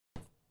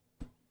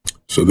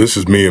So this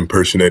is me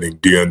impersonating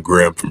Dion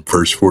Graham from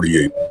First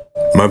 48.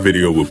 My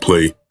video will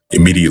play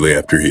immediately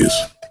after his.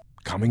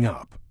 Coming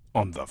up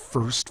on the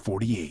First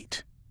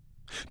 48.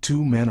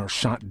 Two men are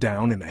shot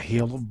down in a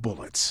hail of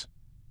bullets.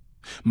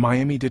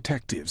 Miami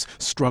detectives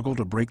struggle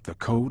to break the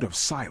code of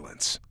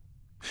silence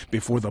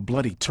before the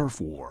bloody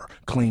turf war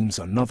claims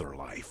another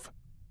life.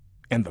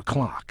 And the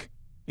clock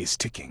is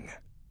ticking.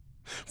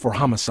 For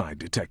homicide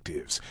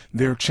detectives,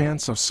 their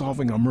chance of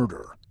solving a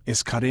murder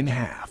is cut in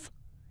half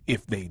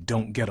if they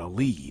don't get a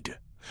lead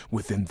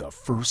within the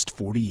first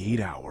 48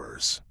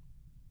 hours.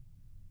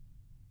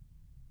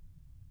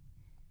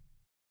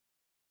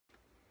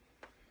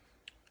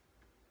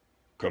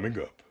 Coming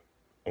up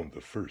on the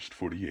First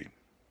 48.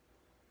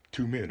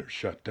 Two men are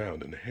shot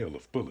down in a hail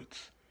of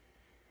bullets.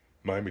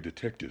 Miami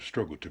detectives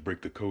struggle to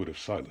break the code of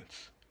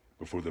silence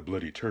before the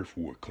bloody turf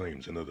war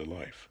claims another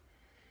life.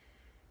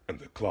 And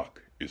the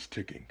clock is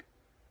ticking.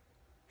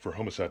 For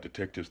homicide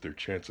detectives, their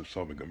chance of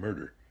solving a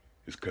murder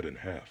is cut in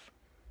half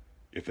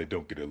if they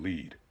don't get a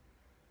lead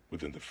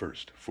within the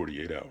first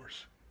 48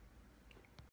 hours.